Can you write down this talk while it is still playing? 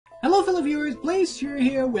Hello fellow viewers, Blaze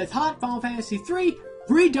here with Hot Final Fantasy 3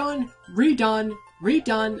 redone.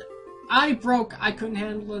 I couldn't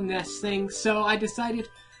handle the NES thing, so I decided,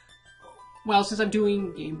 well, since I'm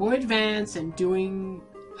doing Game Boy Advance and doing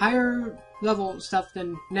higher level stuff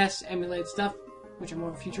than NES emulated stuff, which I'm more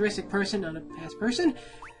of a futuristic person, not a past person,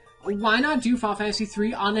 why not do Final Fantasy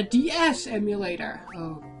 3 on a DS emulator?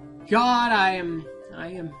 Oh god, I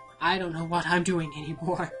don't know what I'm doing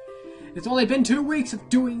anymore. It's only been 2 weeks of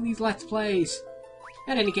doing these Let's Plays.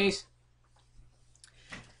 In any case,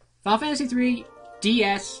 Final Fantasy 3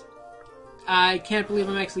 DS. I can't believe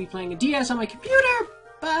I'm actually playing a DS on my computer,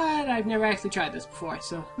 but I've never actually tried this before,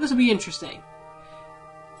 so this will be interesting.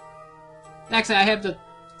 Actually, I have the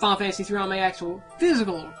Final Fantasy 3 on my actual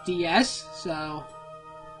physical DS, so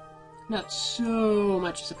not so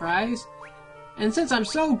much a surprise. And since I'm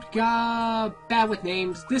so bad with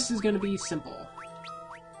names, this is going to be simple.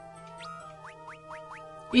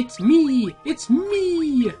 It's me! It's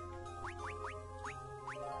me!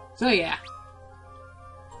 So yeah.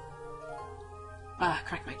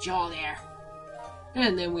 Cracked my jaw there.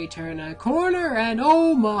 And then we turn a corner and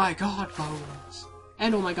oh my god, bones.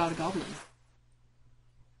 And oh my god, a goblin.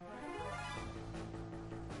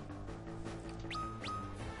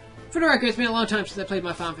 For the record, it's been a long time since I played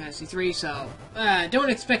my Final Fantasy 3, so don't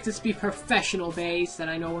expect this to be professional based, that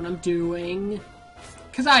I know what I'm doing.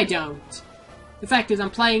 Cause I don't. The fact is I'm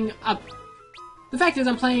playing a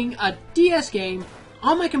DS game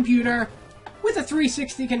on my computer with a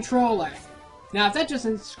 360 controller. Now, if that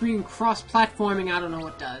doesn't scream cross-platforming, I don't know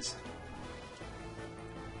what does.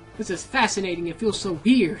 This is fascinating. It feels so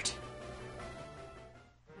weird.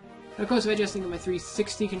 Of course, if I just think of my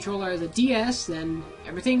 360 controller as a DS, then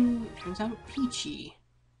everything turns out peachy.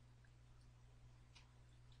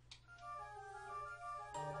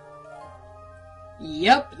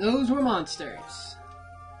 Yep, those were monsters.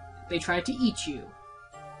 They tried to eat you.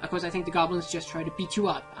 Of course, I think the goblins just try to beat you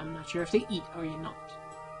up. I'm not sure if they eat or not.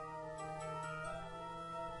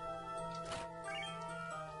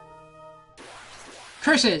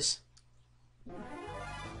 Curses!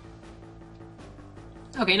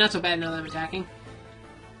 Okay, not so bad now that I'm attacking.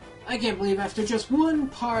 I can't believe after just one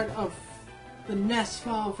part of the NES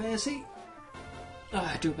Final Fantasy,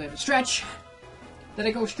 I do a bit of a stretch, that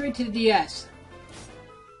I go straight to the DS.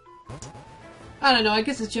 I don't know, I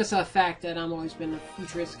guess it's just a fact that I've always been a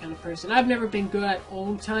futuristic kind of person. I've never been good at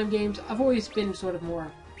old-time games. I've always been sort of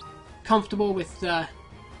more comfortable with the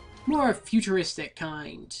more futuristic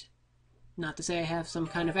kind. Not to say I have some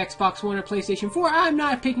kind of Xbox One or PlayStation 4. I'm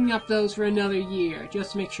not picking up those for another year,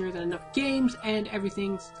 just to make sure that enough games and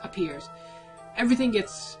everything appears. Everything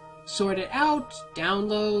gets sorted out,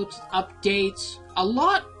 downloads, updates, a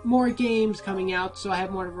lot more games coming out, so I have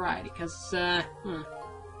more variety, because,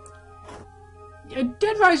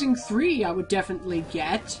 Dead Rising 3 I would definitely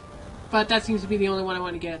get, but that seems to be the only one I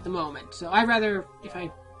want to get at the moment. So I'd rather, if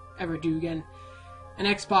I ever do get an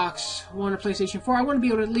Xbox One or PlayStation 4, I want to be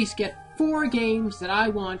able to at least get 4 games that I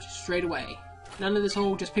want straight away. None of this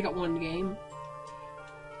whole just pick up one game.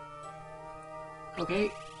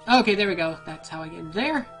 Okay. Okay, there we go. That's how I get in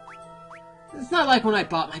there. It's not like when I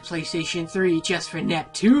bought my PlayStation 3 just for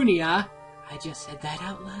Neptunia. I just said that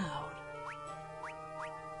out loud.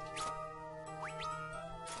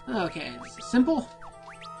 Okay, this is simple.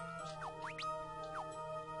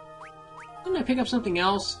 Didn't I pick up something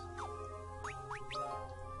else?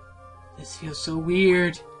 This feels so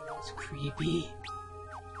weird. It's creepy.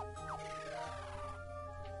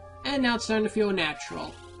 And now it's starting to feel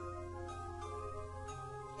natural.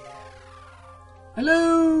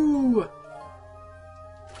 Hello!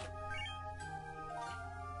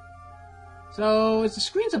 So, is the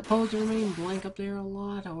screen supposed to remain blank up there a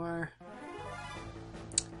lot, or...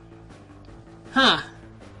 Huh.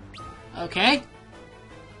 Okay.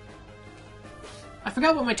 I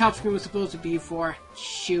forgot what my top screen was supposed to be for.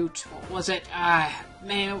 Shoot, what was it?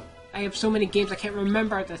 Man, I have so many games I can't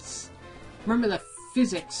remember the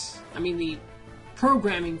physics. I mean, the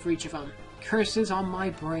programming for each of them. Curses on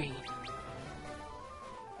my brain.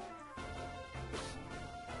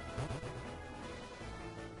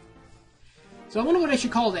 So I wonder what I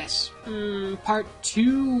should call this. Part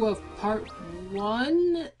 2 of Part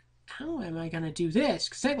 1? How am I gonna do this?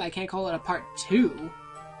 Because technically I can't call it a Part 2.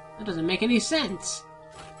 That doesn't make any sense.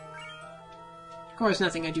 Of course,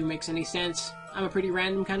 nothing I do makes any sense. I'm a pretty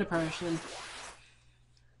random kind of person.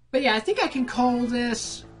 But yeah, I think I can call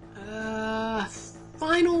this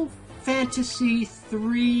Final Fantasy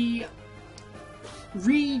 3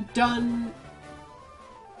 Redone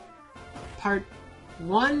Part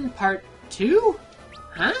 1, Part 2?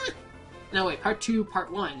 Huh? No, wait, Part 2, Part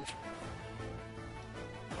 1.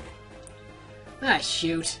 Ah,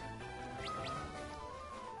 shoot.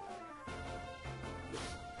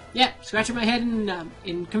 Yep, scratching my head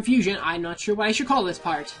in confusion. I'm not sure what I should call this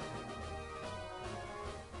part.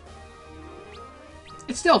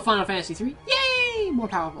 It's still Final Fantasy III. Yay! More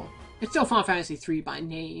powerful. It's still Final Fantasy III by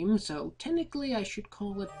name, so technically I should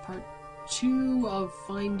call it Part 2 of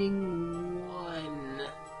Finding One.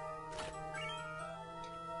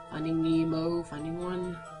 Finding Nemo, Finding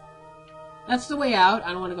One. That's the way out.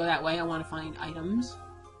 I don't want to go that way. I want to find items.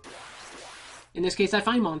 In this case, I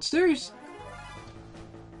find monsters.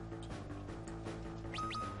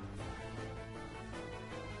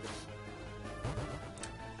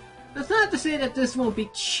 That's not to say that this won't be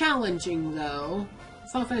challenging, though.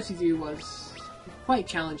 Final Fantasy III was quite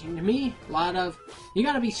challenging to me. A lot of... You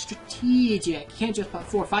gotta be strategic. You can't just put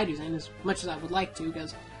 4 fighters in as much as I would like to,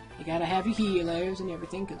 because you gotta have your healers and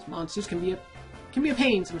everything, because monsters can be a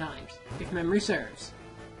pain sometimes, if memory serves.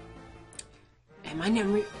 And my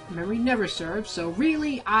memory never serves, so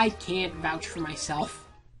really, I can't vouch for myself.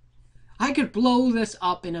 I could blow this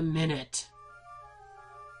up in a minute.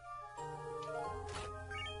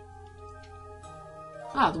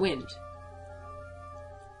 Ah, the wind.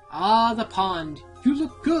 Ah, the pond. You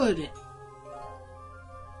look good.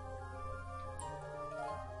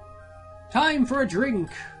 Time for a drink.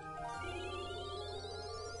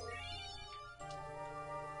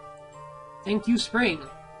 Thank you, Spring.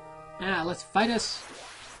 Ah, let's fight us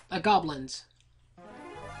goblins.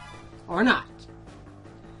 Or not.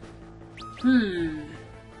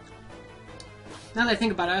 Now that I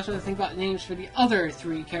think about it, I also have to think about names for the other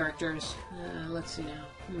 3 characters. Let's see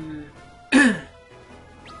now.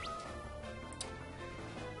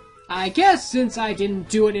 I guess since I didn't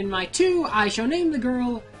do it in my 2, I shall name the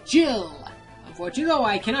girl Jill. Unfortunately, though,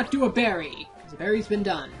 I cannot do a Barry, because the Barry's been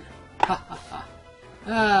done. Ha ha ha.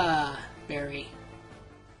 Ah, Barry.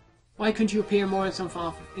 Why couldn't you appear more in some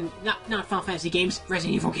not Final Fantasy games,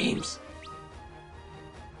 Resident Evil games?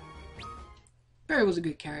 Barry was a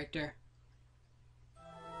good character.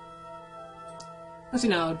 Let's see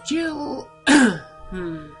now, Jill...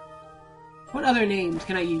 What other names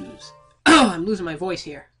can I use? I'm losing my voice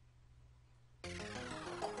here.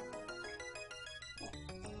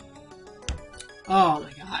 Oh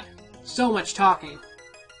my god. So much talking.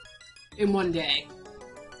 In one day.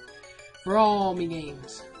 For all me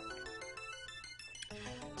games.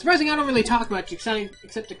 Surprising I don't really talk much,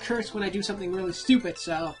 except to curse when I do something really stupid,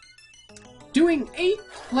 so... Doing 8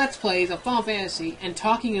 Let's Plays of Final Fantasy and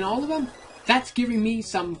talking in all of them, that's giving me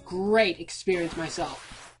some great experience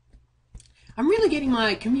myself. I'm really getting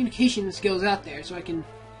my communication skills out there so I can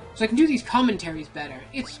do these commentaries better.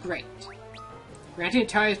 It's great. Granted, it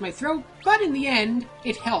tires my throat, but in the end,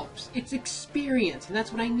 it helps. It's experience, and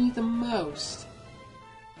that's what I need the most.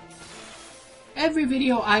 Every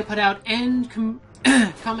video I put out and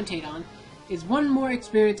commentate on is one more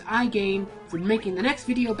experience I gain for making the next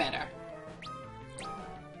video better.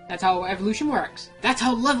 That's how evolution works. That's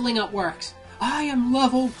how leveling up works. I am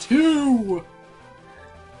level 2!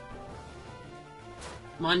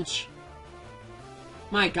 Munch.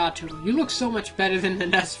 My god, Turtle, you look so much better than the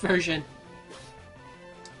NES version.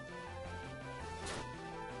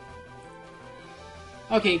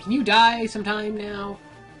 Okay, can you die sometime now?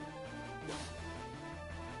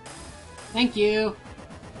 Thank you. You're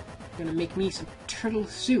gonna make me some turtle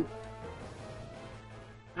soup.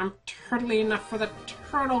 I'm turtly enough for the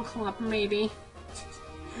Turtle Club, maybe.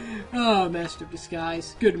 Oh, Master of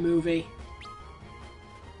Disguise. Good movie.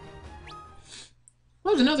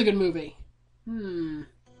 What was another good movie?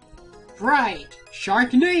 Right!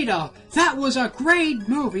 Sharknado! That was a great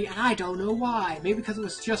movie, and I don't know why. Maybe because it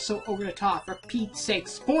was just so over the top. For Pete's sake,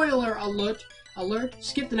 spoiler alert!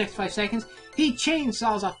 Skip the next 5 seconds. He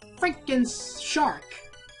chainsaws a freaking shark!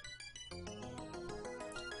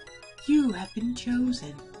 You have been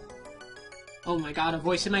chosen. Oh my god, a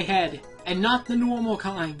voice in my head. And not the normal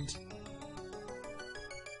kind.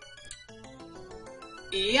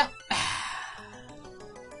 Yep.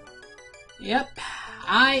 Yep.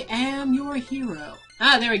 I am your hero.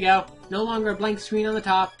 Ah, there we go. No longer a blank screen on the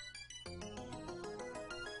top.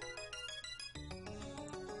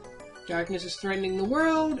 Darkness is threatening the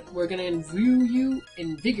world. We're gonna invigor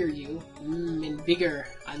you. Invigor.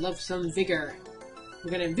 I love some vigor. We're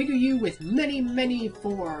gonna invigor you with many, many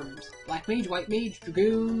forms. Black Mage, White Mage,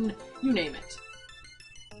 Dragoon, you name it.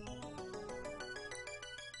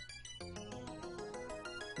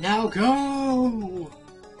 Now go!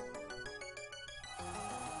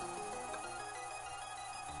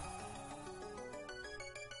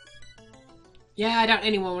 Yeah, I doubt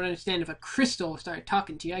anyone would understand if a crystal started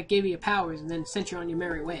talking to you. I gave you your powers and then sent you on your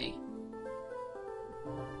merry way.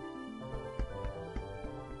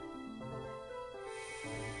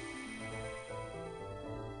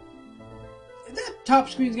 top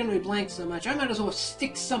screen's gonna be blank so much. I might as well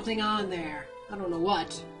stick something on there. I don't know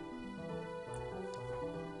what.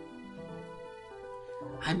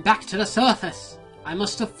 I'm back to the surface. I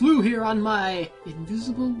must have flew here on my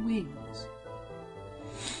invisible wings.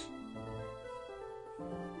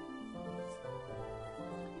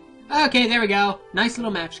 Okay, there we go. Nice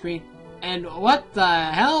little map screen. And what the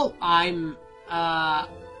hell?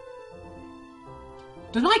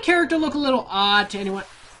 Does my character look a little odd to anyone?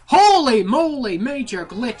 Holy moly, major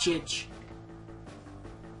glitchage.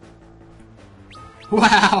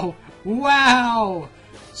 Wow. Wow.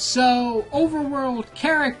 So, overworld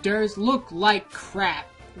characters look like crap.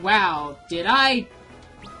 Wow.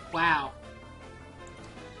 Wow.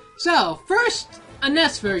 So, first, a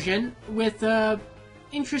NES version with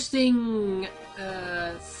interesting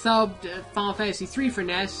subbed Final Fantasy III for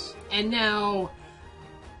NES, and now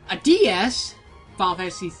a DS Final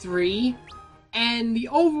Fantasy III, and the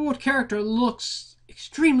overworld character looks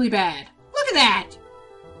extremely bad. Look at that!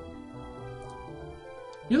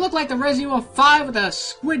 You look like the Resident Evil 5 with a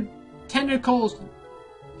squid tentacles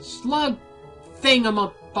slug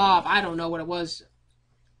thingamabob. I don't know what it was.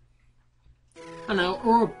 I don't know,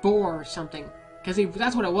 Ouroboros or something. Because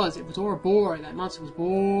that's what it was. It was Ouroboros. That monster was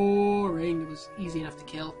boring. It was easy enough to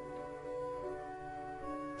kill.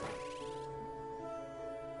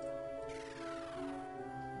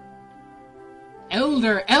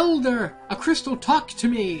 Elder! Elder! A crystal talk to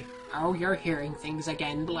me! Oh, you're hearing things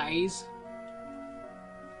again, Blaze.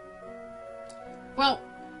 Well,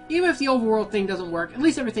 even if the overworld thing doesn't work, at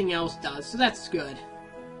least everything else does, so that's good.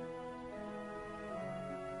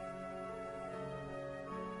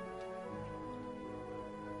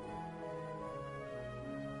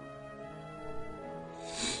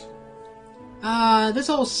 This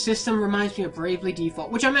whole system reminds me of Bravely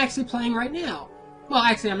Default, which I'm actually playing right now. Well,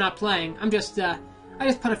 actually, I'm not playing. I just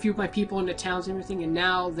put a few of my people into towns and everything, and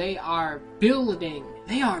now they are building.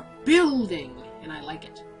 They are building! And I like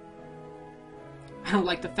it. I don't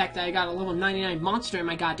like the fact that I got a level 99 monster in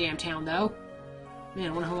my goddamn town, though. Man,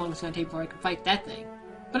 I wonder how long it's gonna take before I can fight that thing.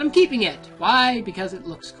 But I'm keeping it. Why? Because it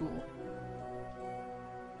looks cool.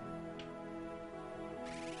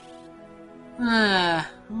 I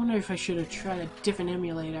wonder if I should have tried a different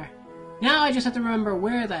emulator. Now I just have to remember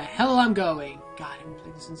where the hell I'm going. God, I haven't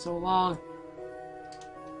played this in so long.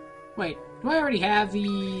 Wait, do I already have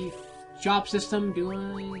the job system? Do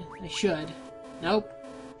I? I should. Nope.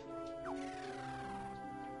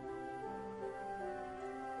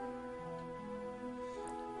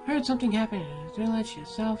 Heard something happened at the village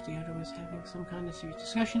yourself. The other was having some kind of serious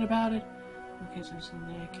discussion about it. Okay, so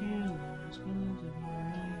something I can.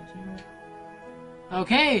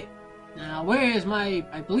 Okay! Now, where is my...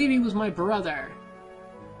 I believe he was my brother.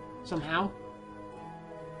 Somehow.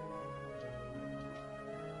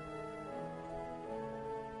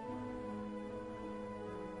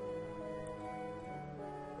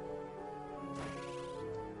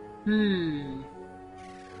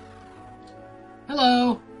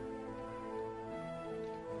 Hello!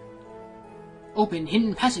 Open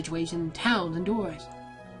hidden passageways in towns and doors.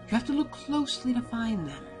 You have to look closely to find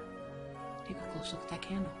them. Take a close look at that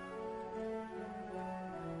candle.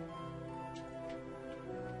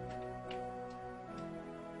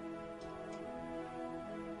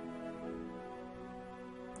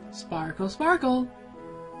 Sparkle, sparkle!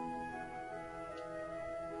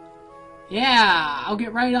 Yeah, I'll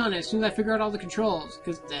get right on it as soon as I figure out all the controls.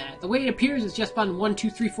 Because the way it appears is just button 1, 2,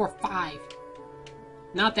 3, 4, 5.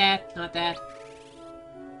 Not that, not that.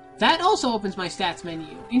 That also opens my stats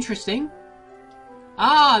menu. Interesting.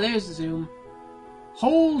 Ah, there's the zoom.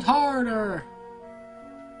 Hold harder!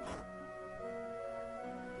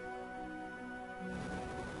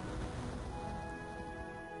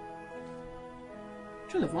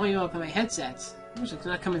 Turn the volume up on my headsets. Looks like it's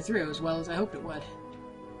not coming through as well as I hoped it would.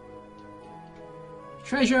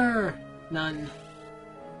 Treasure! None.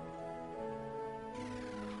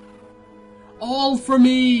 All for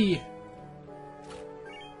me!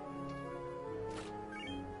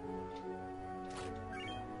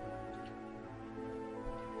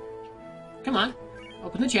 Come on.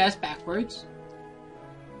 Open the chest backwards.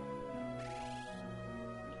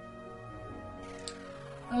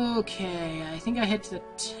 Okay, I think I head to the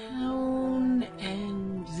town,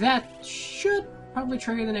 and that should probably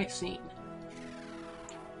trigger the next scene.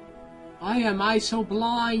 Why am I so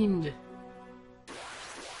blind?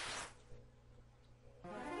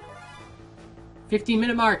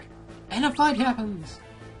 15-minute mark, and a fight happens.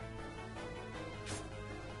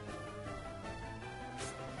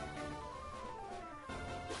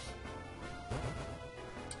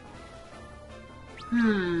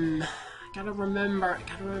 gotta remember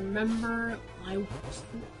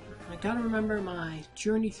my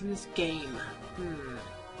journey through this game.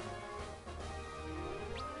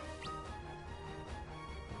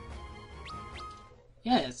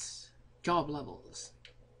 Yes, job levels.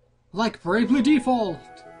 Like Bravely Default!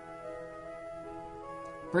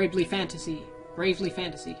 Bravely Fantasy. Bravely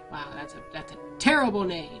Fantasy. Wow, that's a terrible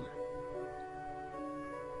name.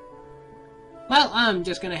 Well, I'm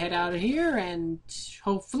just gonna head out of here and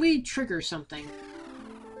hopefully trigger something.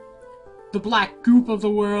 The black goop of the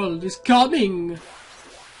world is coming!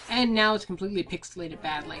 And now it's completely pixelated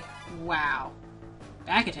badly. Wow.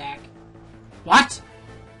 Back attack. What?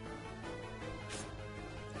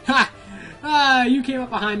 Ha! Ah, you came up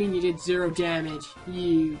behind me and you did 0 damage.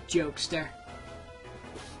 You jokester.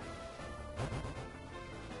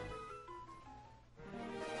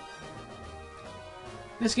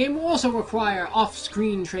 This game will also require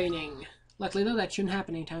off-screen training. Luckily though, that shouldn't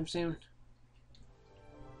happen anytime soon.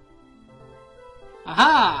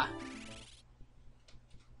 Aha!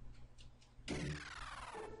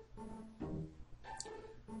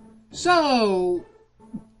 So...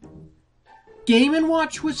 Game &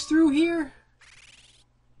 Watch was through here?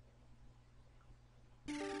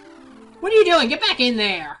 What are you doing? Get back in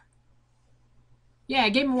there! Yeah,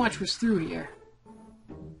 Game & Watch was through here.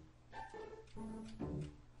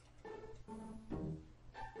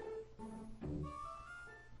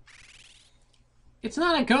 It's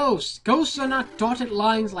not a ghost. Ghosts are not dotted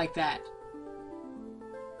lines like that.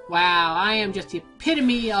 Wow, I am just the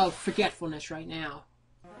epitome of forgetfulness right now.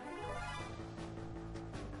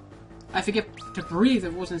 I forget to breathe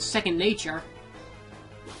if it wasn't second nature.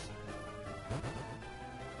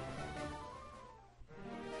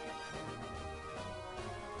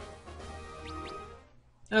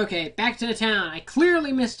 Okay, back to the town. I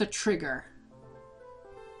clearly missed a trigger.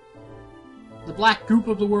 The black goop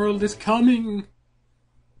of the world is coming!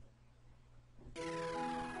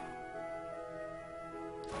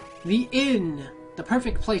 The inn. The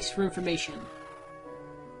perfect place for information.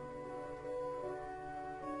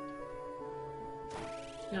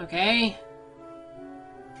 Okay.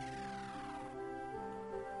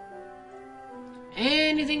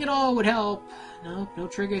 Anything at all would help. Nope, no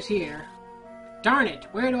triggers here. Darn it,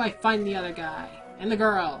 where do I find the other guy? And the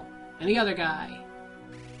girl? And the other guy?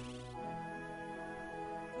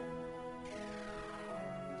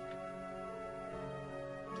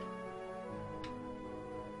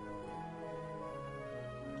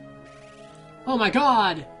 Oh my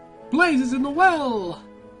god! Blaze is in the well!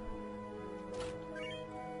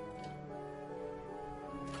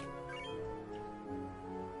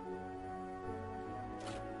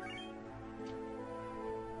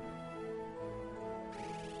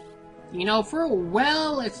 You know, for a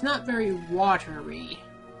well, it's not very watery.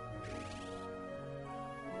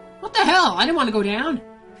 What the hell? I didn't want to go down.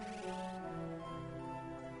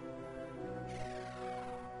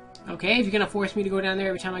 Okay, if you're gonna force me to go down there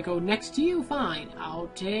every time I go next to you, fine. I'll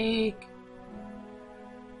take...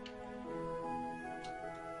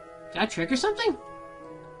 Did I trigger something?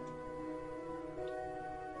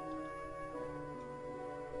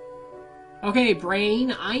 Okay,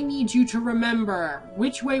 brain, I need you to remember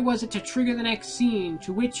which way was it to trigger the next scene,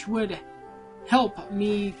 to which would help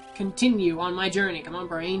me continue on my journey. Come on,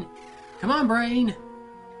 brain. Come on, brain.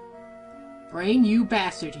 Brain, you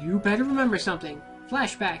bastard. You better remember something.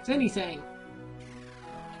 Flashbacks, anything.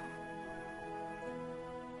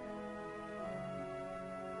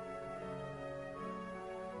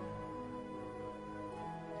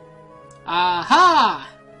 Aha!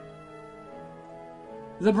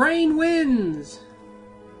 The brain wins!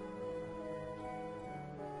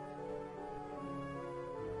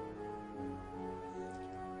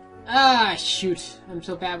 Ah, shoot. I'm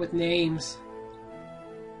so bad with names.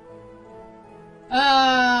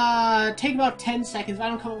 Take about 10 seconds. If I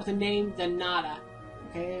don't come up with a name, then nada.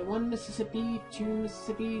 Okay, 1 Mississippi, 2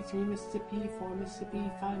 Mississippi, 3 Mississippi, 4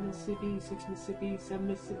 Mississippi, 5 Mississippi, 6 Mississippi, 7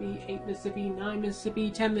 Mississippi, 8 Mississippi, 9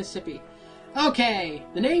 Mississippi, 10 Mississippi. Okay,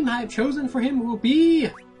 the name I've chosen for him will be...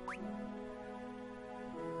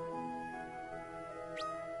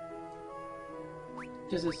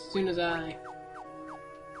 Just as soon as I...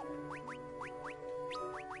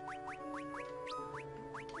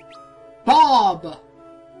 Bob!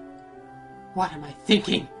 What am I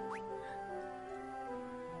thinking?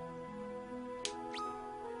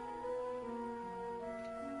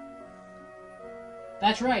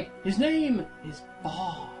 That's right, his name is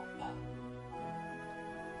Bob.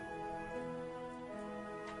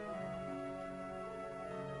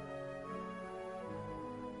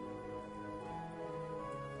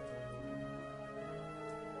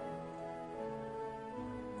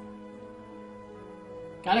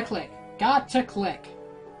 Gotta click. Got to click.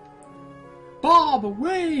 Bob,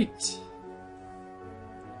 wait!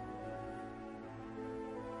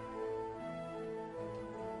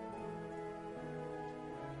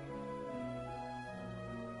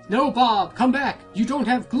 No, Bob, come back! You don't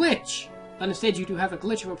have glitch! But instead you do have a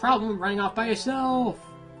glitch of a problem running off by yourself.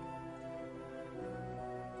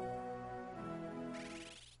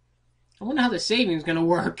 I wonder how the saving is gonna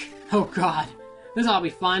work. Oh god. This ought to be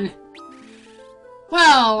fun.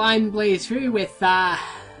 Well, I'm Blaze Fury with Final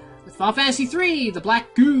Fantasy III, the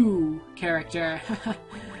Black Goo character.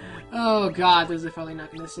 Oh god, this is probably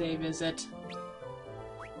not gonna save, is it?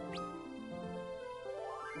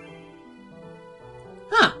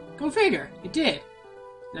 Huh, go figure. It did.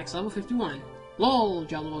 Next level 51. Lol,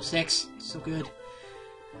 John level 6. So good.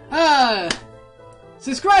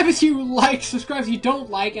 Subscribe if you like, subscribe if you don't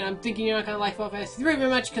like, and I'm thinking you're not gonna like Final Fantasy III very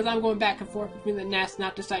much because I'm going back and forth between the NES,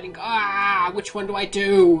 not deciding, which one do I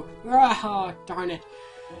do? Darn it.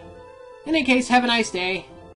 In any case, have a nice day.